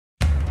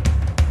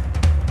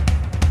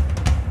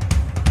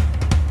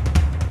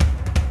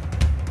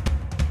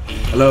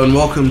Hello and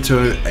welcome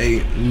to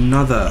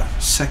another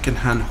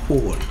second-hand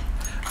haul.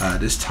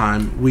 This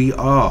time we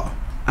are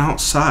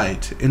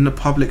outside in the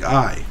public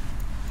eye.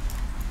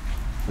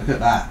 Look at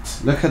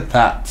that, look at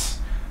that.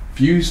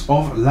 Views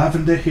of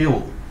Lavender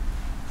Hill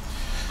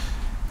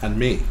and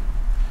me.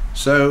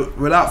 So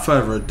without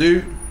further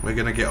ado, we're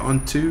going to get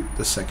on to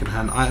the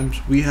second-hand items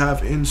we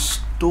have in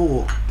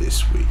store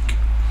this week.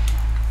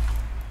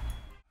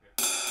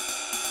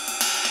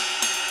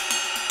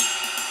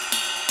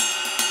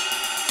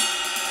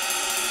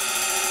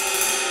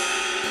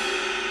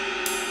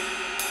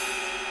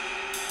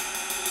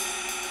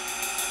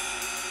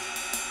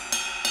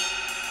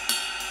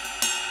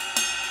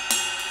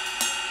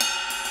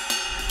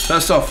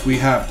 First off, we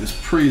have this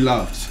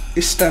pre-loved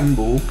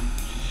Istanbul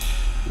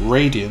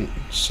Radiant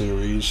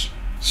Series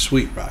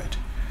Sweet Ride.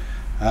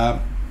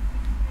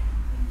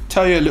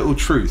 Tell you a little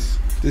truth,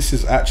 this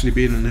has actually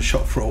been in the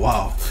shop for a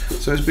while,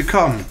 so it's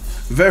become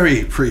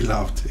very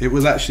pre-loved. It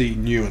was actually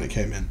new when it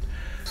came in,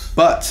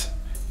 but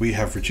we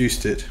have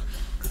reduced it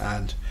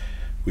and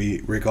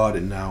we regard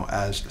it now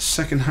as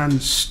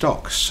second-hand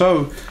stock.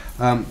 So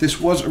this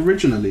was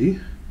originally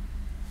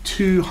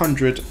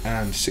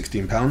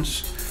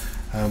 £216.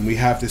 We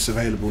have this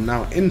available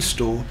now in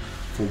store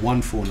for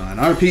 £149.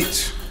 I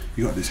repeat,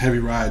 you got this heavy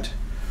ride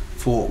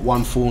for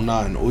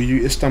 £149. All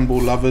you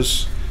Istanbul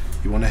lovers,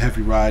 you want a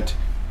heavy ride,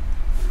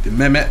 the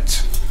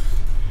Mehmet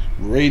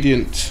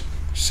Radiant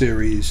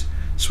Series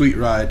Sweet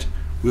Ride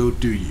will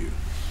do you.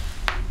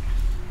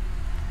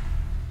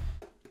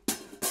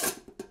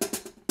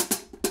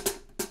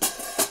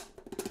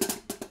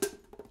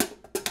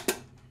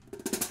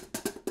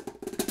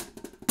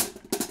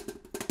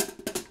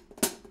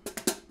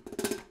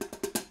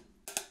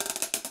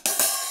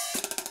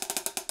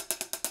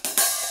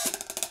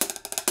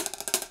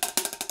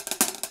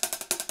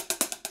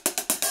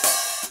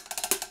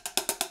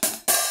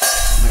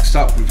 Next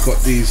up, we've got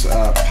these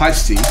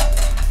Paiste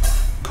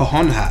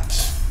Cajon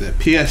hats. They're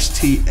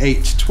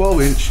PST8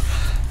 12-inch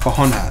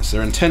Cajon hats.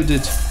 They're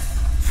intended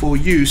for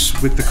use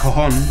with the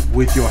Cajon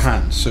with your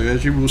hands. So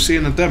as you will see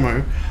in the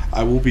demo,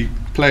 I will be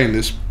playing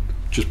this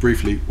just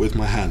briefly with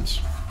my hands.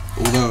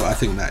 Although I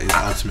think that is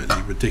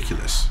ultimately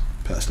ridiculous,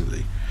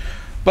 personally.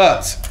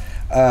 But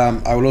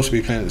I will also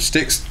be playing with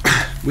sticks.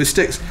 With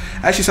sticks,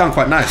 actually sound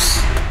quite nice.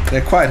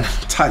 They're quite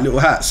tight little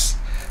hats.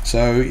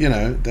 So, you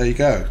know, there you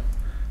go.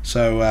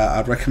 So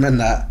I'd recommend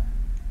that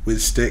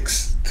with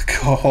sticks, the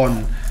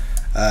Cajon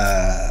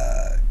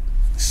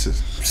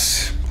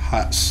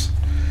hats.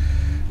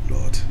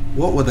 Lord,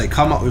 what will they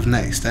come up with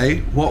next,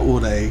 eh? What will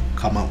they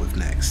come up with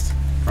next?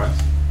 Right.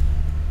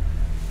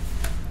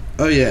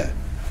 Oh yeah,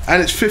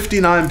 and it's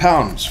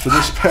 £59 for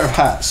this pair of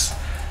hats.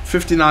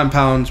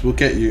 £59 will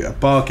get you a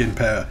bargain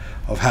pair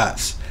of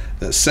hats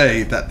that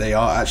say that they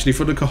are actually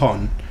for the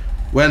Cajon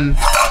when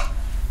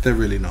they're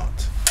really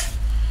not.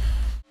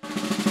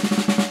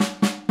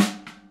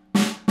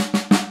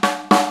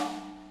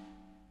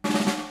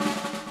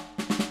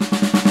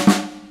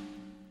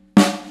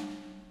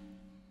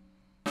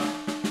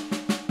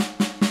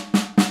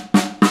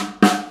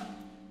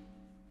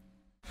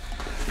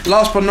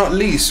 Last but not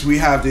least, we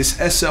have this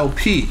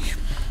SLP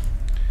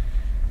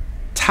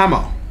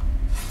Tama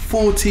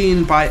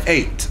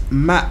 14x8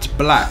 matte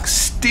black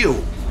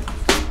steel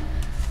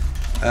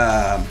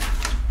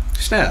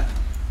snare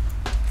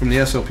from the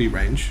SLP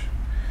range.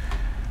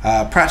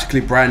 Practically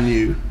brand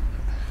new,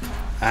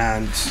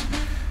 and it's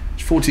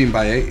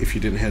 14x8 if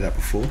you didn't hear that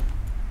before.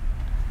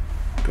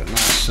 Got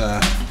nice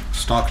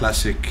Star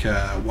Classic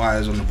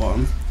wires on the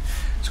bottom.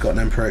 It's got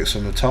an MPRX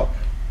on the top.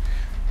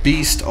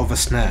 Beast of a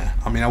snare.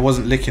 I mean, I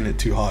wasn't licking it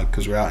too hard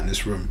because we're out in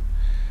this room,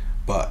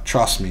 but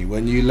trust me,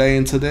 when you lay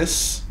into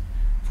this,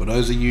 for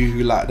those of you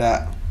who like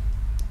that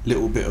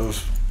little bit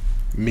of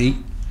meat,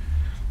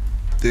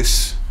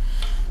 this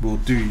will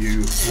do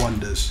you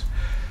wonders.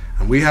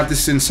 And we have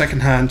this in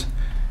second hand,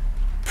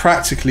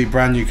 practically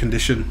brand new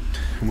condition,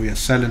 and we are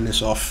selling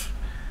this off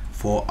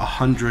for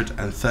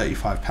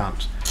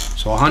 £135.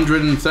 So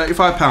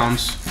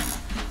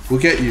 £135 will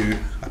get you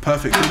a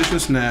perfect condition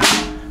snare,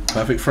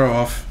 perfect throw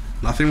off.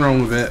 Nothing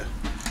wrong with it.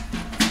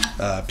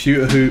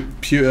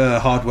 Pewter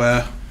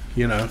hardware,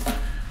 you know,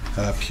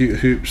 pewter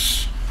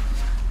hoops,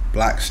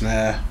 black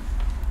snare,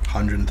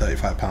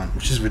 £135,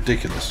 which is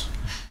ridiculous.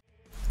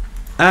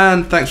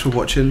 And thanks for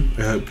watching.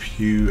 I hope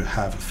you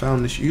have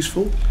found this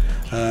useful.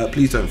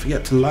 Please don't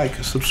forget to like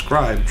and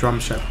subscribe.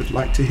 Drumshack would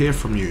like to hear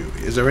from you.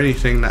 Is there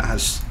anything that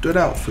has stood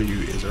out for you?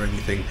 Is there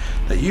anything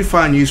that you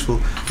find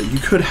useful that you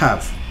could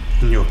have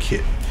in your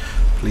kit?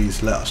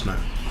 Please let us know.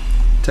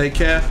 Take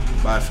care.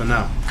 Bye for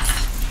now.